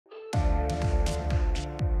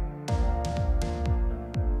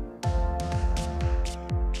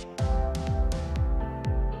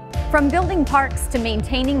From building parks to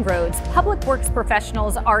maintaining roads, public works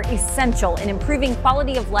professionals are essential in improving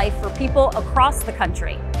quality of life for people across the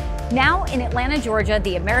country. Now in Atlanta, Georgia,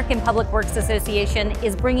 the American Public Works Association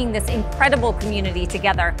is bringing this incredible community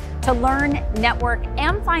together to learn, network,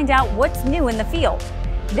 and find out what's new in the field.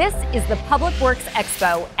 This is the Public Works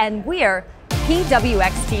Expo, and we're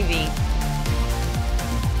PWX TV.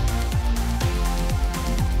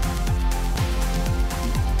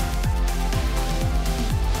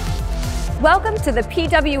 Welcome to the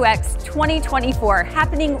PWX 2024,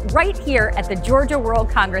 happening right here at the Georgia World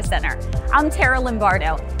Congress Center. I'm Tara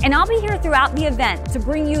Lombardo, and I'll be here throughout the event to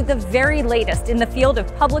bring you the very latest in the field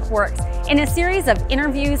of public works in a series of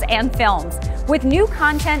interviews and films, with new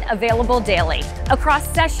content available daily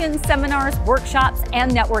across sessions, seminars, workshops,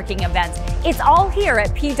 and networking events. It's all here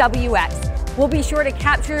at PWX. We'll be sure to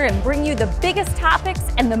capture and bring you the biggest topics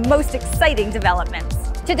and the most exciting developments.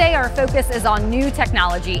 Today, our focus is on new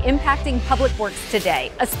technology impacting public works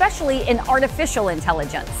today, especially in artificial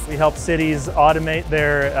intelligence. We help cities automate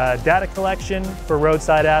their data collection for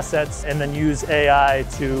roadside assets and then use AI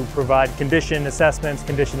to provide condition assessments,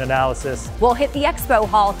 condition analysis. We'll hit the expo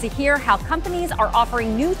hall to hear how companies are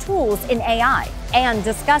offering new tools in AI and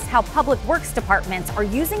discuss how public works departments are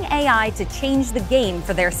using AI to change the game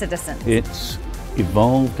for their citizens. It's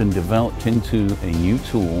evolved and developed into a new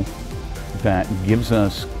tool that gives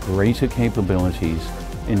us greater capabilities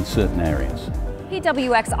in certain areas.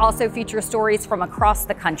 PWX also features stories from across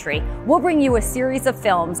the country. We'll bring you a series of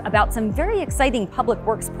films about some very exciting public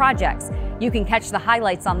works projects. You can catch the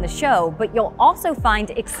highlights on the show, but you'll also find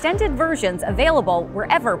extended versions available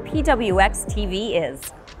wherever PWX TV is.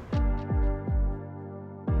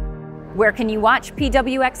 Where can you watch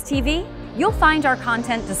PWX TV? You'll find our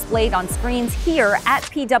content displayed on screens here at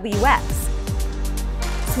PWX.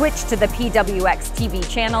 Switch to the PWX TV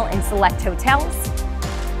channel in select hotels.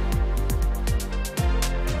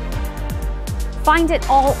 Find it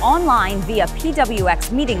all online via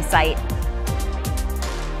PWX meeting site,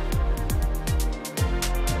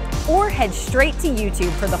 or head straight to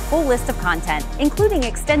YouTube for the full list of content, including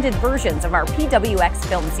extended versions of our PWX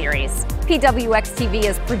film series. PWX TV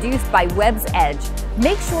is produced by Web's Edge.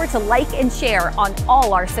 Make sure to like and share on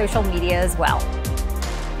all our social media as well.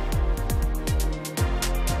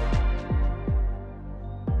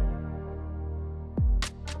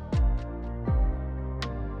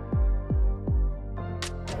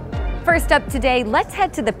 First up today, let's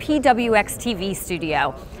head to the PWX TV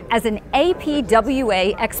studio as an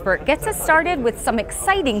APWA expert gets us started with some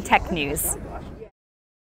exciting tech news.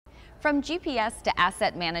 From GPS to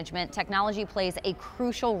asset management, technology plays a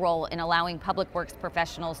crucial role in allowing public works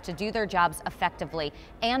professionals to do their jobs effectively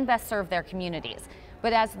and best serve their communities.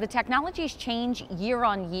 But as the technologies change year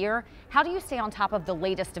on year, how do you stay on top of the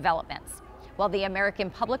latest developments? Well, the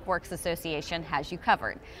American Public Works Association has you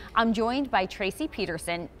covered. I'm joined by Tracy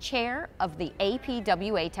Peterson, chair of the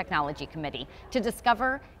APWA Technology Committee, to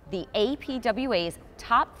discover the APWA's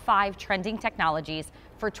top 5 trending technologies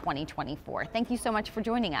for 2024. Thank you so much for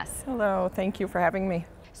joining us. Hello, thank you for having me.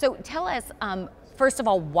 So tell us, first of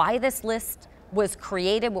all, why this list was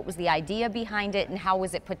created, what was the idea behind it, and how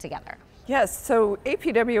was it put together? Yes, so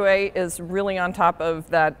APWA is really on top of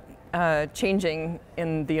that changing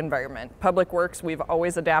in the environment. Public Works, we've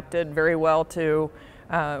always adapted very well to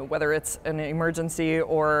whether it's an emergency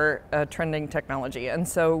or a trending technology. And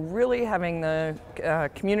so really having the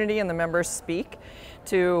community and the members speak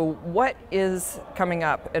to what is coming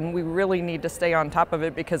up, and we really need to stay on top of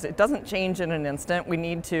it because it doesn't change in an instant. We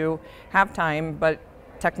need to have time, but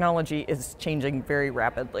technology is changing very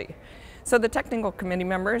rapidly. So the technical committee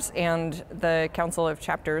members and the Council of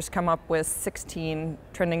Chapters come up with 16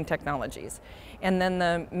 trending technologies. And then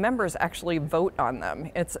the members actually vote on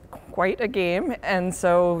them. It's quite a game, and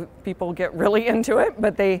so people get really into it,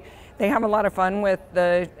 but they have a lot of fun with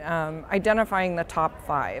the identifying the top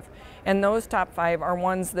 5. And those top 5 are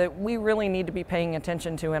ones that we really need to be paying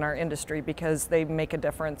attention to in our industry because they make a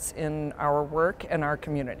difference in our work and our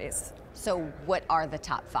communities. So what are the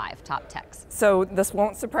top 5 top techs? So this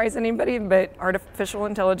won't surprise anybody, but artificial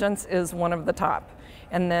intelligence is one of the top.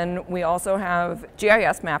 And then we also have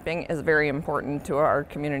GIS mapping is very important to our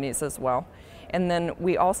communities as well. And then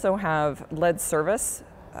we also have lead service,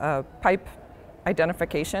 pipe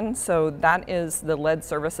identification. So that is the lead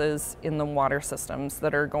services in the water systems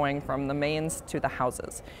that are going from the mains to the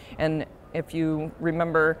houses. And if you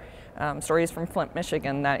remember stories from Flint,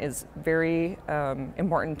 Michigan, that is very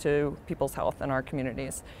important to people's health in our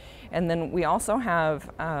communities. And then we also have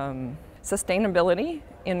sustainability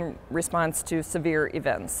in response to severe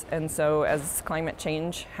events. And so as climate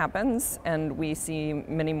change happens and we see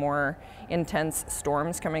many more intense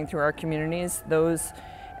storms coming through our communities, those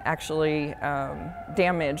actually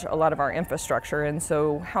damage a lot of our infrastructure. And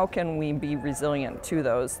so how can we be resilient to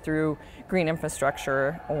those through green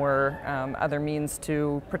infrastructure or other means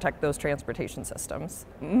to protect those transportation systems?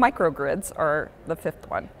 Microgrids are the fifth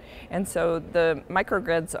one. And so the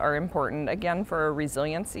microgrids are important, again, for a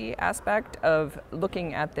resiliency aspect of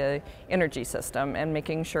looking at the energy system and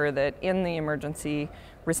making sure that in the emergency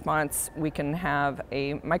response we can have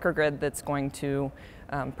a microgrid that's going to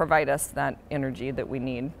provide us that energy that we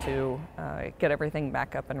need to get everything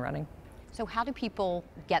back up and running. So how do people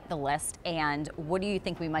get the list, and what do you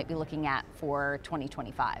think we might be looking at for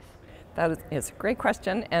 2025? That is a great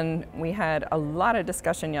question, and we had a lot of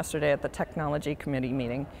discussion yesterday at the Technology Committee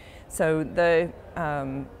meeting. So the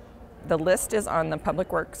list is on the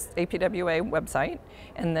Public Works APWA website,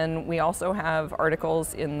 and then we also have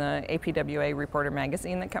articles in the APWA Reporter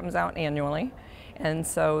magazine that comes out annually. And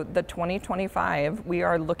so the 2025, we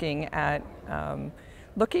are looking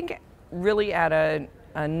really at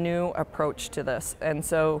a new approach to this. And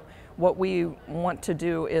so what we want to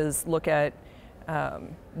do is look at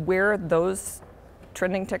where those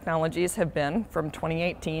trending technologies have been from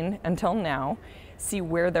 2018 until now, see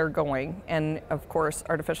where they're going. And of course,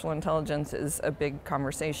 artificial intelligence is a big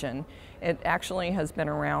conversation. It actually has been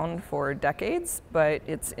around for decades, but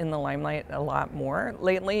it's in the limelight a lot more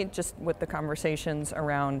lately, just with the conversations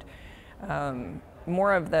around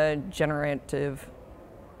more of the generative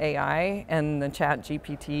AI and the chat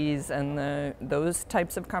GPTs and those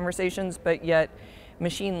types of conversations, but yet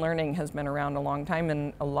machine learning has been around a long time,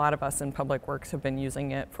 and a lot of us in Public Works have been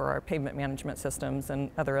using it for our pavement management systems and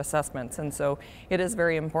other assessments. And so it is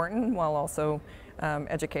very important, while also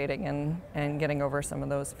educating and getting over some of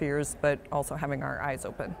those fears, but also having our eyes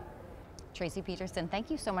open. Tracy Peterson, thank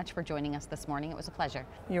you so much for joining us this morning. It was a pleasure.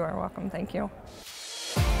 You are welcome. Thank you.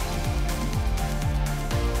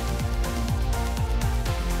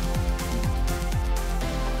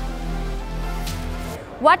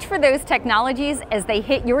 Watch for those technologies as they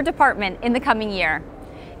hit your department in the coming year.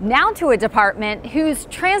 Now to a department who's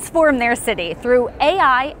transformed their city through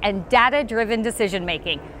AI and data-driven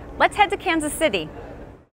decision-making. Let's head to Kansas City.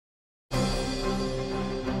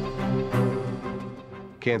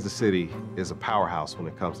 Kansas City is a powerhouse when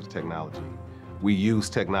it comes to technology. We use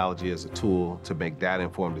technology as a tool to make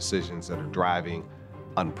data-informed decisions that are driving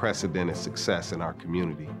unprecedented success in our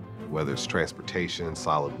community. Whether it's transportation,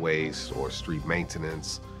 solid waste, or street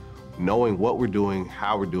maintenance. Knowing what we're doing,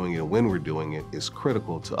 how we're doing it, and when we're doing it is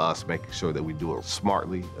critical to us making sure that we do it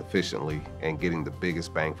smartly, efficiently, and getting the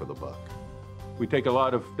biggest bang for the buck. We take a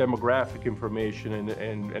lot of demographic information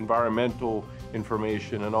and environmental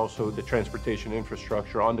information and also the transportation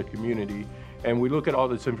infrastructure on the community, and we look at all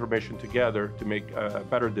this information together to make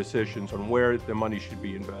better decisions on where the money should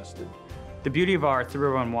be invested. The beauty of our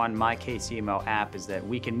 311 MyKCMO app is that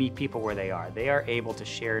we can meet people where they are. They are able to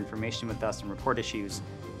share information with us and report issues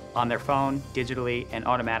on their phone, digitally, and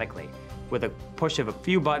automatically. With a push of a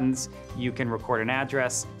few buttons, you can record an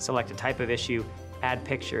address, select a type of issue, add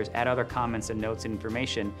pictures, add other comments and notes and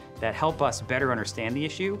information that help us better understand the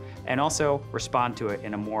issue and also respond to it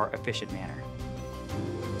in a more efficient manner.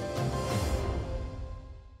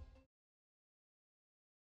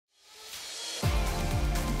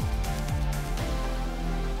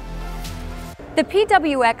 The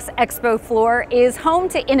PWX Expo floor is home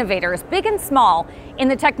to innovators, big and small, in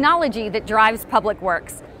the technology that drives Public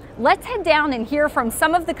Works. Let's head down and hear from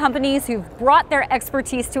some of the companies who've brought their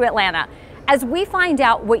expertise to Atlanta as we find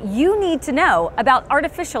out what you need to know about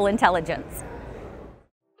artificial intelligence.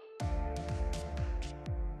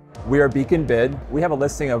 We are Beacon Bid. We have a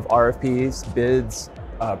listing of RFPs, bids,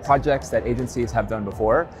 projects that agencies have done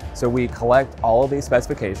before. So we collect all of these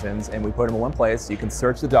specifications and we put them in one place. You can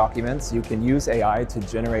search the documents. You can use AI to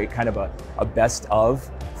generate kind of a best of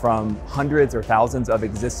from hundreds or thousands of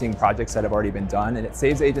existing projects that have already been done. And it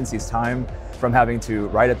saves agencies time from having to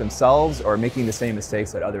write it themselves or making the same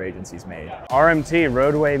mistakes that other agencies made. RMT,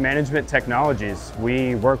 Roadway Management Technologies.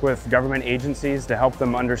 We work with government agencies to help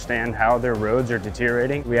them understand how their roads are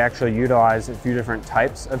deteriorating. We actually utilize a few different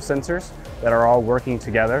types of sensors that are all working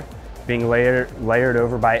together, being layered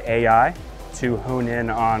over by AI to hone in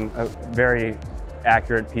on a very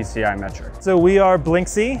accurate PCI metric. So we are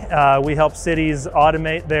Blinksy. We help cities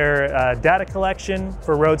automate their data collection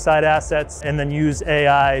for roadside assets and then use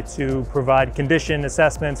AI to provide condition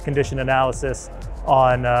assessments, condition analysis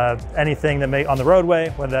on anything that on the roadway,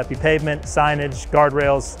 whether that be pavement, signage,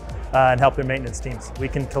 guardrails, and help their maintenance teams. We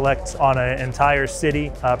can collect on an entire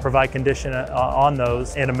city, provide condition on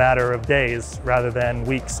those in a matter of days rather than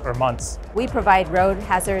weeks or months. We provide road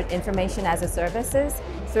hazard information as a services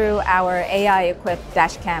through our AI-equipped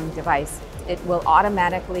dashcam device. It will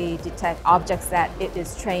automatically detect objects that it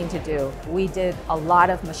is trained to do. We did a lot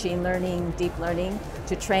of machine learning, deep learning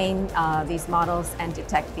to train these models and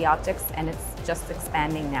detect the objects, and it's just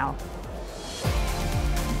expanding now.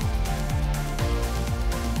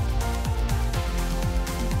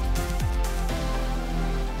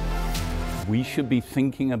 We should be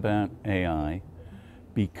thinking about AI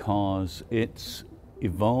because it's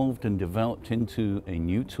evolved and developed into a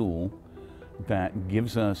new tool that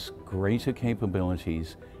gives us greater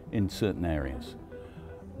capabilities in certain areas.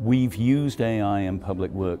 We've used AI in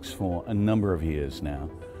Public Works for a number of years now,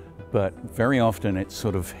 but very often it's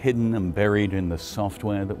sort of hidden and buried in the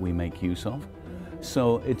software that we make use of,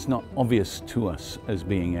 so it's not obvious to us as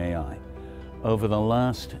being AI. Over the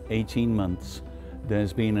last 18 months,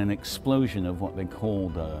 there's been an explosion of what they call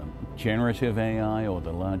the generative AI or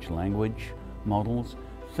the large language models,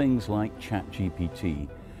 things like ChatGPT.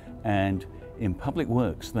 And in Public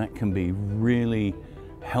Works, that can be really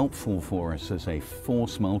helpful for us as a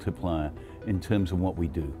force multiplier in terms of what we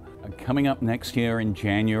do. Coming up next year in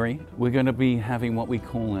January, we're going to be having what we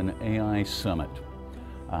call an AI Summit.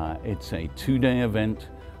 It's a 2-day event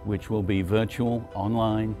which will be virtual,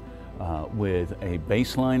 online, with a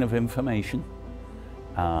baseline of information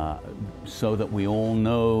so that we all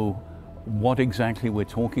know what exactly we're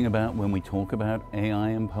talking about when we talk about AI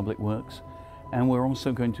in Public Works. And we're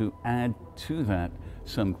also going to add to that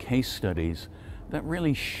some case studies that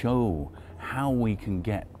really show how we can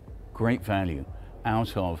get great value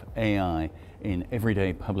out of AI in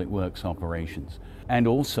everyday Public Works operations. And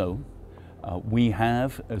also, we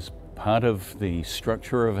have, as part of the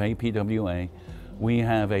structure of APWA, we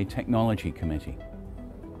have a technology committee.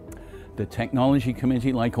 The technology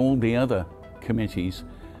committee, like all the other committees,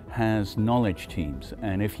 has knowledge teams.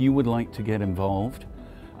 And if you would like to get involved,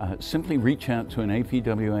 simply reach out to an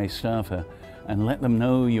APWA staffer and let them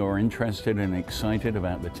know you're interested and excited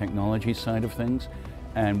about the technology side of things.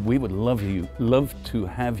 And we would love to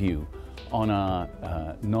have you on our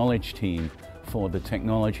knowledge team for the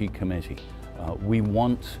technology committee. We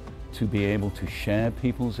want to be able to share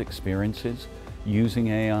people's experiences using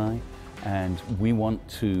AI, and we want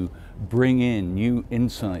to bring in new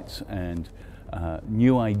insights and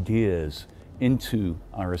new ideas into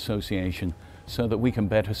our association so that we can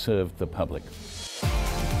better serve the public.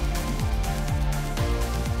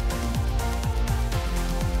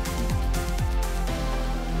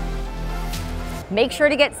 Make sure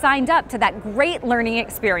to get signed up to that great learning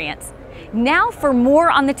experience. Now for more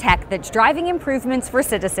on the tech that's driving improvements for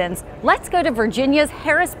citizens, let's go to Virginia's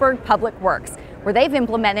Harrisburg Public Works, where they've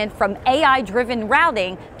implemented from AI-driven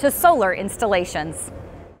routing to solar installations.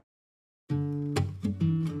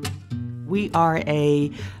 We are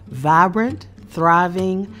a vibrant,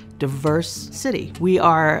 thriving, diverse city. We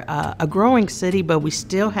are a growing city, but we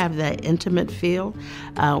still have that intimate feel.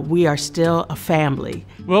 We are still a family.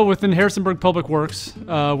 Well, within Harrisonburg Public Works,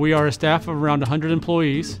 we are a staff of around 100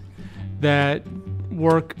 employees that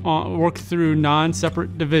work through 9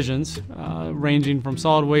 separate divisions, ranging from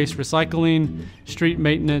solid waste recycling, street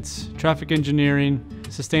maintenance, traffic engineering,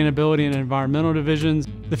 sustainability and environmental divisions.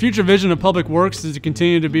 The future vision of Public Works is to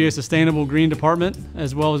continue to be a sustainable green department,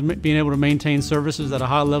 as well as being able to maintain services at a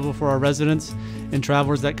high level for our residents and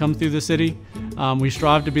travelers that come through the city. We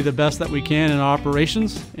strive to be the best that we can in our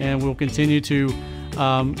operations, and we'll continue to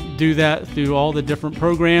do that through all the different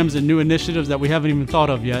programs and new initiatives that we haven't even thought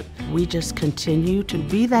of yet. We just continue to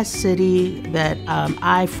be that city that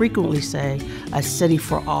I frequently say, a city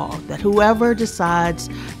for all. That whoever decides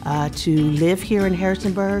to live here in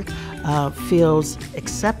Harrisonburg feels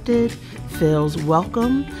accepted, feels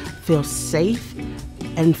welcome, feels safe,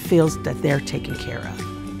 and feels that they're taken care of.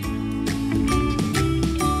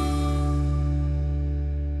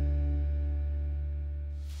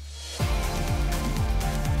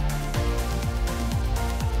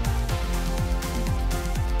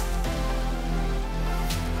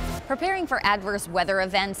 Preparing for adverse weather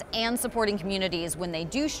events and supporting communities when they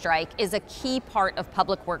do strike is a key part of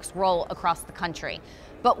Public Works' role across the country.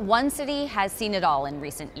 But one city has seen it all in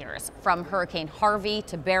recent years, from Hurricane Harvey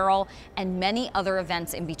to Beryl and many other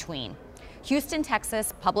events in between. Houston,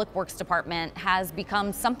 Texas Public Works Department has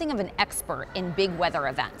become something of an expert in big weather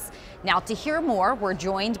events. Now, to hear more, we're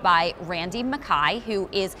joined by Randy Mackay, who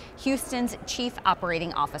is Houston's Chief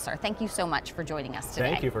Operating Officer. Thank you so much for joining us today.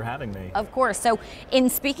 Thank you for having me. Of course. So in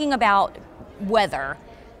speaking about weather,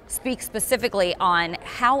 speak specifically on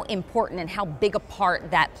how important and how big a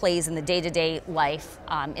part that plays in the day-to-day life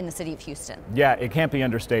in the city of Houston. Yeah, it can't be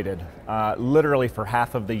understated. Literally for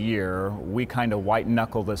half of the year, we kind of white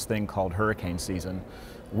knuckle this thing called hurricane season.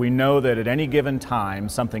 We know that at any given time,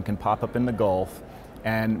 something can pop up in the Gulf,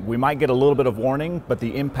 and we might get a little bit of warning, but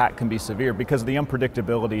the impact can be severe because of the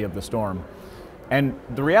unpredictability of the storm. And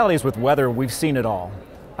the reality is with weather, we've seen it all.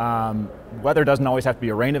 Weather doesn't always have to be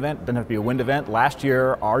a rain event, doesn't have to be a wind event. Last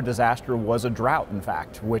year, our disaster was a drought, in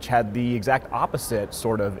fact, which had the exact opposite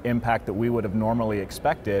sort of impact that we would have normally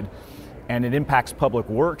expected. And it impacts public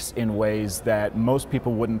works in ways that most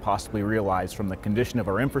people wouldn't possibly realize, from the condition of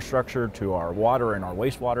our infrastructure to our water and our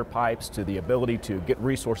wastewater pipes to the ability to get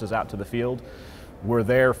resources out to the field. We're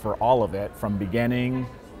there for all of it, from beginning,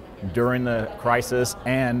 during the crisis,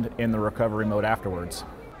 and in the recovery mode afterwards.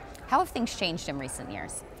 How have things changed in recent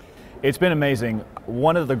years? It's been amazing.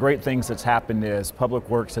 One of the great things that's happened is Public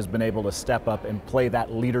Works has been able to step up and play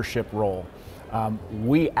that leadership role.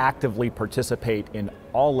 We actively participate in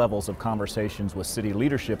all levels of conversations with city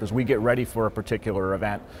leadership as we get ready for a particular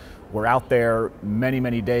event. We're out there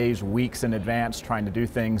many days, weeks in advance trying to do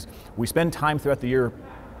things. We spend time throughout the year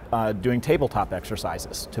doing tabletop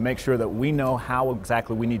exercises to make sure that we know how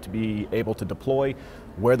exactly we need to be able to deploy,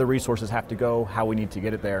 where the resources have to go, how we need to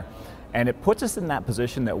get it there. And it puts us in that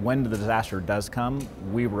position that when the disaster does come,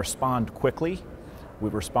 we respond quickly, we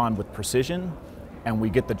respond with precision, and we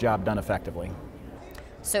get the job done effectively.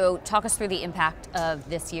 So talk us through the impact of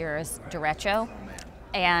this year's derecho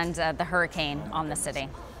and the hurricane on the city.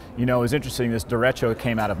 You know, it was interesting, this derecho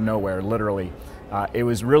came out of nowhere, literally. It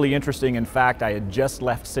was really interesting. In fact, I had just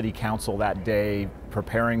left City Council that day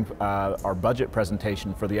preparing our budget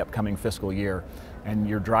presentation for the upcoming fiscal year. And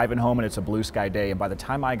you're driving home and it's a blue sky day, and by the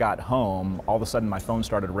time I got home, all of a sudden my phone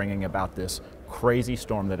started ringing about this crazy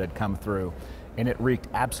storm that had come through, and it wreaked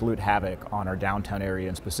absolute havoc on our downtown area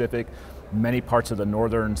in specific, many parts of the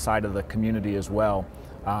northern side of the community as well.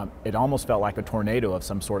 It almost felt like a tornado of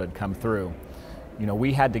some sort had come through. You know,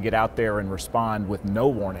 we had to get out there and respond with no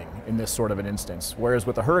warning in this sort of an instance. Whereas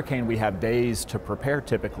with a hurricane, we have days to prepare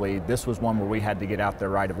typically. This was one where we had to get out there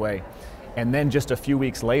right away. And then just a few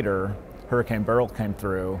weeks later, Hurricane Beryl came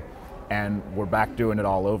through, and we're back doing it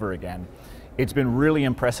all over again. It's been really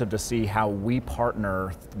impressive to see how we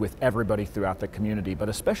partner with everybody throughout the community, but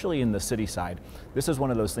especially in the city side. This is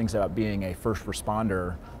one of those things about being a first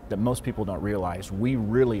responder that most people don't realize. We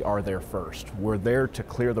really are there first. We're there to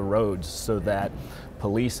clear the roads so that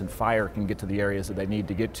police and fire can get to the areas that they need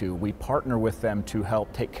to get to. We partner with them to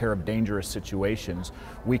help take care of dangerous situations.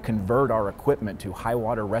 We convert our equipment to high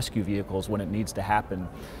water rescue vehicles when it needs to happen.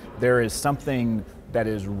 There is something that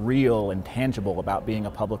is real and tangible about being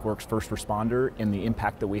a Public Works first responder in the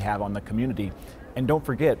impact that we have on the community. And don't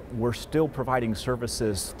forget, we're still providing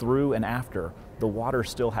services through and after. The water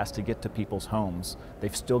still has to get to people's homes.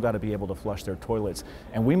 They've still got to be able to flush their toilets.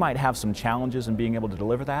 And we might have some challenges in being able to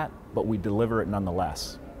deliver that, but we deliver it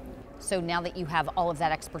nonetheless. So now that you have all of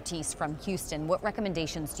that expertise from Houston, what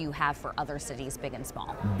recommendations do you have for other cities, big and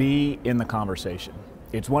small? Be in the conversation.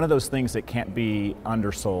 It's one of those things that can't be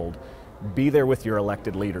undersold. Be there with your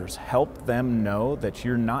elected leaders. Help them know that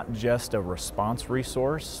you're not just a response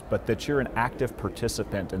resource, but that you're an active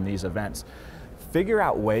participant in these events. Figure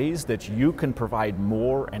out ways that you can provide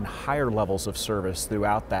more and higher levels of service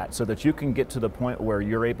throughout that, so that you can get to the point where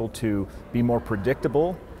you're able to be more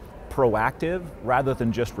predictable, proactive, rather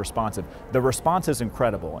than just responsive. The response is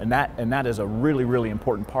incredible, and that is a really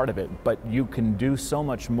important part of it, but you can do so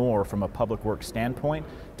much more from a public works standpoint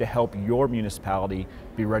to help your municipality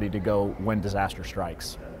be ready to go when disaster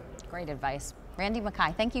strikes. Great advice. Randy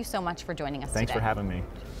Mackay, thank you so much for joining us today. Thanks for having me.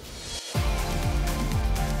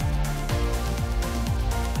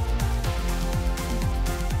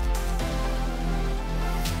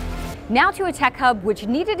 Now to a tech hub which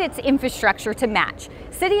needed its infrastructure to match.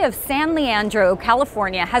 City of San Leandro,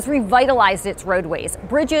 California has revitalized its roadways,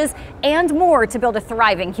 bridges, and more to build a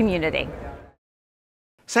thriving community.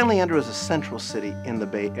 San Leandro is a central city in the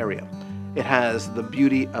Bay Area. It has the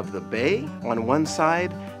beauty of the bay on one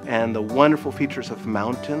side and the wonderful features of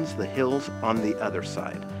mountains, the hills, on the other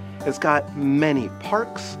side. It's got many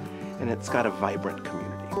parks, and it's got a vibrant community.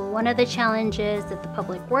 One of the challenges that the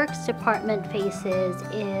Public Works Department faces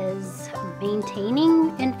is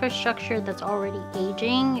maintaining infrastructure that's already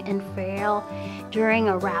aging and frail during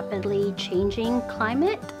a rapidly changing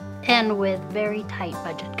climate and with very tight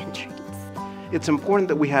budget constraints. It's important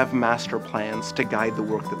that we have master plans to guide the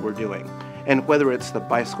work that we're doing. And whether it's the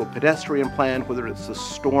bicycle pedestrian plan, whether it's the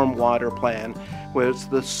stormwater plan, whether it's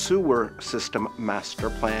the sewer system master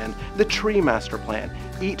plan, the tree master plan,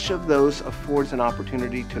 each of those affords an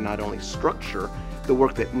opportunity to not only structure the the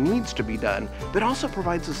work that needs to be done, but also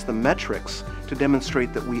provides us the metrics to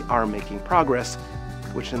demonstrate that we are making progress,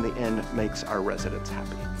 which in the end makes our residents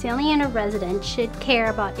happy. San Leandro residents should care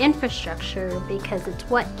about infrastructure because it's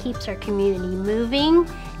what keeps our community moving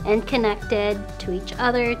and connected to each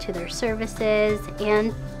other, to their services,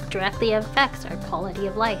 and directly affects our quality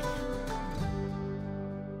of life.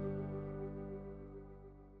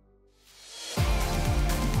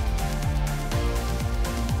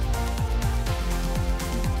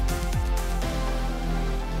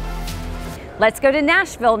 Let's go to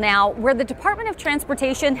Nashville now, where the Department of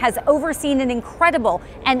Transportation has overseen an incredible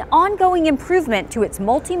and ongoing improvement to its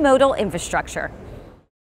multimodal infrastructure.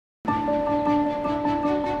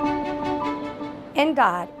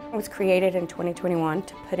 NDOT was created in 2021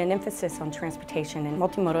 to put an emphasis on transportation and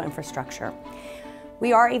multimodal infrastructure.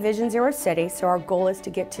 We are a Vision Zero city, so our goal is to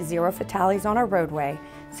get to zero fatalities on our roadway.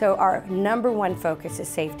 So our #1 focus is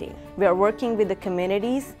safety. We are working with the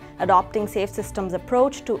communities, adopting safe systems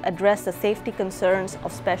approach to address the safety concerns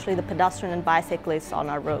of especially the pedestrian and bicyclists on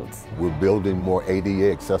our roads. We're building more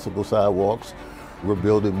ADA accessible sidewalks. We're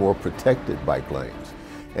building more protected bike lanes.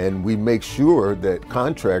 And we make sure that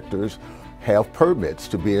contractors have permits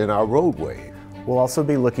to be in our roadway. We'll also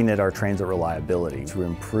be looking at our transit reliability to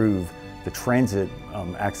improve the transit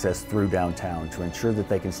access through downtown to ensure that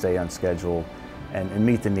they can stay on schedule and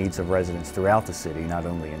meet the needs of residents throughout the city, not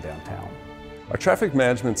only in downtown. Our Traffic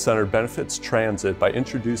Management Center benefits transit by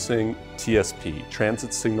introducing TSP,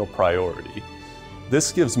 Transit Signal Priority.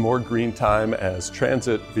 This gives more green time as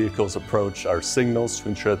transit vehicles approach our signals to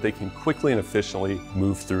ensure that they can quickly and efficiently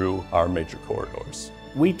move through our major corridors.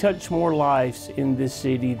 We touch more lives in this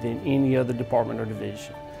city than any other department or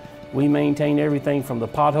division. We maintain everything from the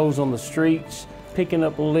potholes on the streets, picking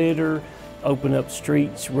up litter, open up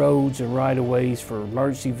streets, roads, and right-of-ways for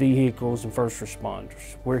emergency vehicles and first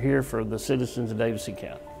responders. We're here for the citizens of Davidson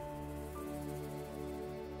County.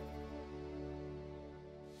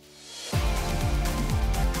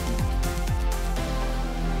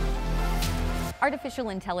 Artificial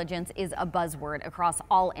intelligence is a buzzword across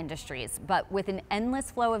all industries, but with an endless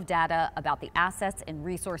flow of data about the assets and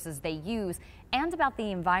resources they use and about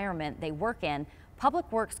the environment they work in,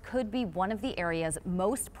 Public Works could be one of the areas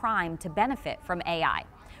most primed to benefit from AI.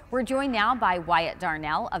 We're joined now by Wyatt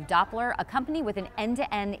Darnell of Doppler, a company with an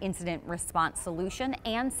end-to-end incident response solution,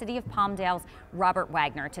 and City of Palmdale's Robert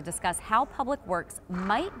Wagner to discuss how Public Works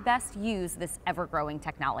might best use this ever-growing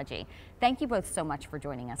technology. Thank you both so much for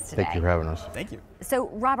joining us today. Thank you for having us. Thank you. So,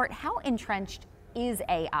 Robert, how entrenched is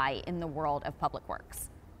AI in the world of Public Works?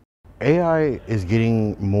 AI is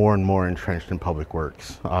getting more and more entrenched in Public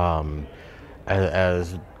Works.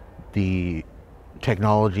 As the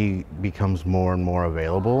technology becomes more and more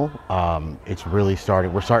available, it's really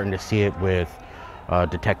we're starting to see it with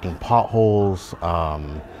detecting potholes.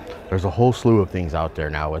 There's a whole slew of things out there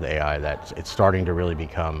now with AI it's starting to really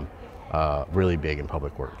become really big in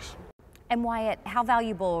Public Works. And Wyatt, how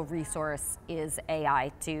valuable a resource is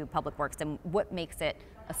AI to Public Works, and what makes it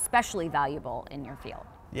especially valuable in your field?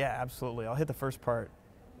 Yeah, absolutely. I'll hit the first part.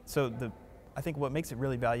 So I think what makes it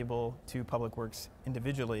really valuable to Public Works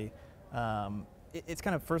individually, it's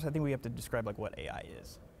kind of first, I think we have to describe like what AI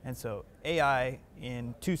is. And so AI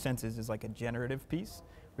in two senses is like a generative piece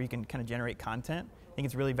where you can kind of generate content. I think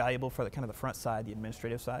it's really valuable for the kind of the front side, the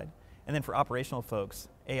administrative side. And then for operational folks,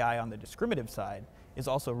 AI on the discriminative side is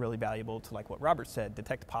also really valuable to, like what Robert said,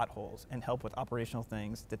 detect potholes and help with operational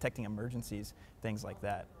things, detecting emergencies, things like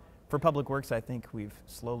that. For Public Works, I think we've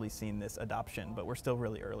slowly seen this adoption, but we're still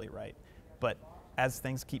really early, right? But as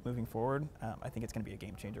things keep moving forward, I think it's going to be a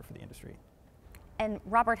game changer for the industry. And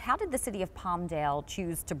Robert, how did the City of Palmdale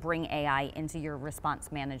choose to bring AI into your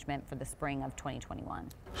response management for the spring of 2021?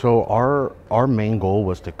 So our main goal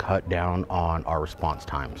was to cut down on our response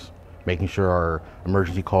times, making sure our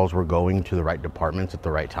emergency calls were going to the right departments at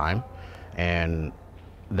the right time. And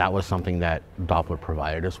that was something that Doppler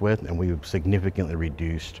provided us with, and we've significantly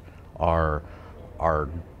reduced our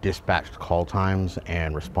dispatched call times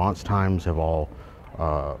and response times have all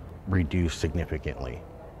reduced significantly.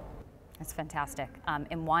 That's fantastic.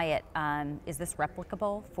 And Wyatt, is this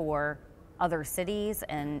replicable for other cities,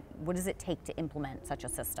 and what does it take to implement such a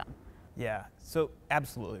system? Yeah, so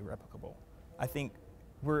absolutely replicable. I think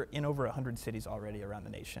we're in over 100 cities already around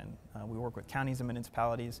the nation. We work with counties and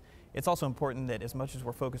municipalities. It's also important that as much as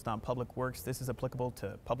we're focused on Public Works, this is applicable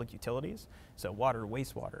to public utilities. So water,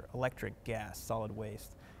 wastewater, electric, gas, solid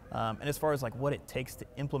waste. And as far as like what it takes to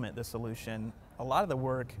implement the solution, a lot of the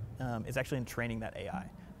work is actually in training that AI,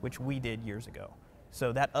 which we did years ago.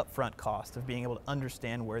 So that upfront cost of being able to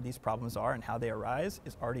understand where these problems are and how they arise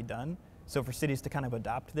is already done. So for cities to kind of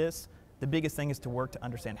adopt this, The biggest thing is to work to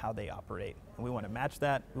understand how they operate. And we want to match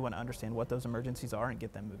that. We want to understand what those emergencies are and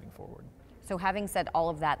get them moving forward. So having said all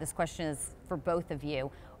of that, this question is for both of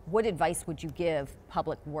you. What advice would you give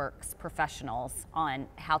public works professionals on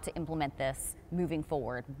how to implement this moving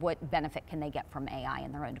forward? What benefit can they get from AI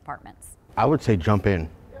in their own departments? I would say jump in.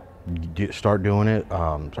 Start doing it,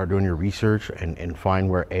 start doing your research and find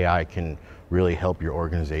where AI can really help your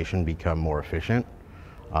organization become more efficient.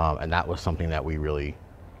 And that was something that we really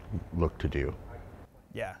looked to do.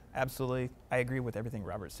 Yeah, absolutely. I agree with everything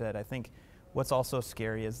Robert said. I think what's also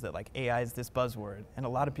scary is that like AI is this buzzword and a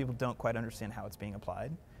lot of people don't quite understand how it's being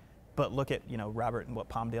applied. But look at, Robert and what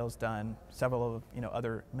Palmdale's done, several of,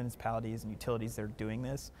 other municipalities and utilities that are doing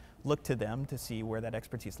this. Look to them to see where that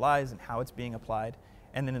expertise lies and how it's being applied.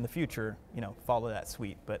 And then in the future, follow that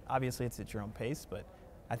suite. But obviously it's at your own pace, but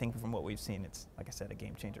I think from what we've seen, it's, like I said, a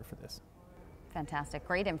game changer for this. Fantastic,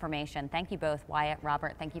 great information. Thank you both, Wyatt,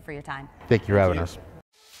 Robert, thank you for your time. Thank you for having us.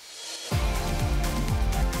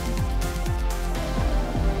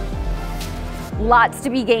 Lots to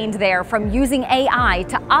be gained there from using AI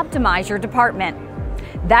to optimize your department.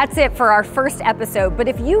 That's it for our first episode, but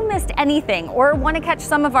if you missed anything or want to catch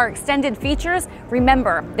some of our extended features,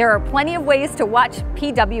 remember, there are plenty of ways to watch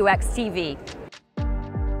PWX TV.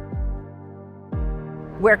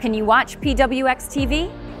 Where can you watch PWX TV?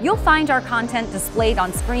 You'll find our content displayed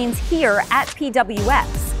on screens here at PWX.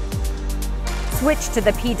 Switch to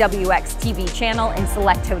the PWX TV channel in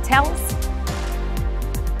select hotels.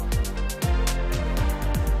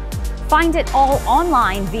 Find it all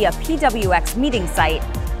online via PWX meeting site,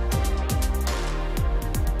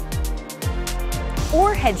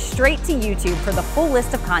 or head straight to YouTube for the full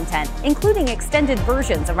list of content, including extended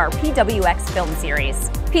versions of our PWX film series.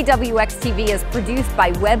 PWX TV is produced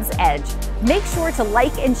by Web's Edge. Make sure to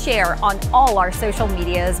like and share on all our social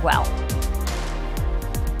media as well.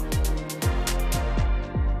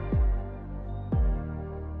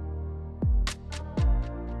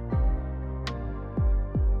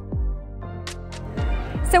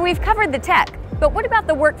 So we've covered the tech, but what about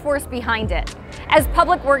the workforce behind it? As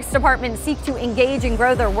public works departments seek to engage and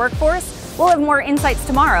grow their workforce, we'll have more insights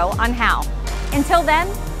tomorrow on how. Until then,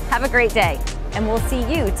 have a great day, and we'll see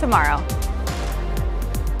you tomorrow.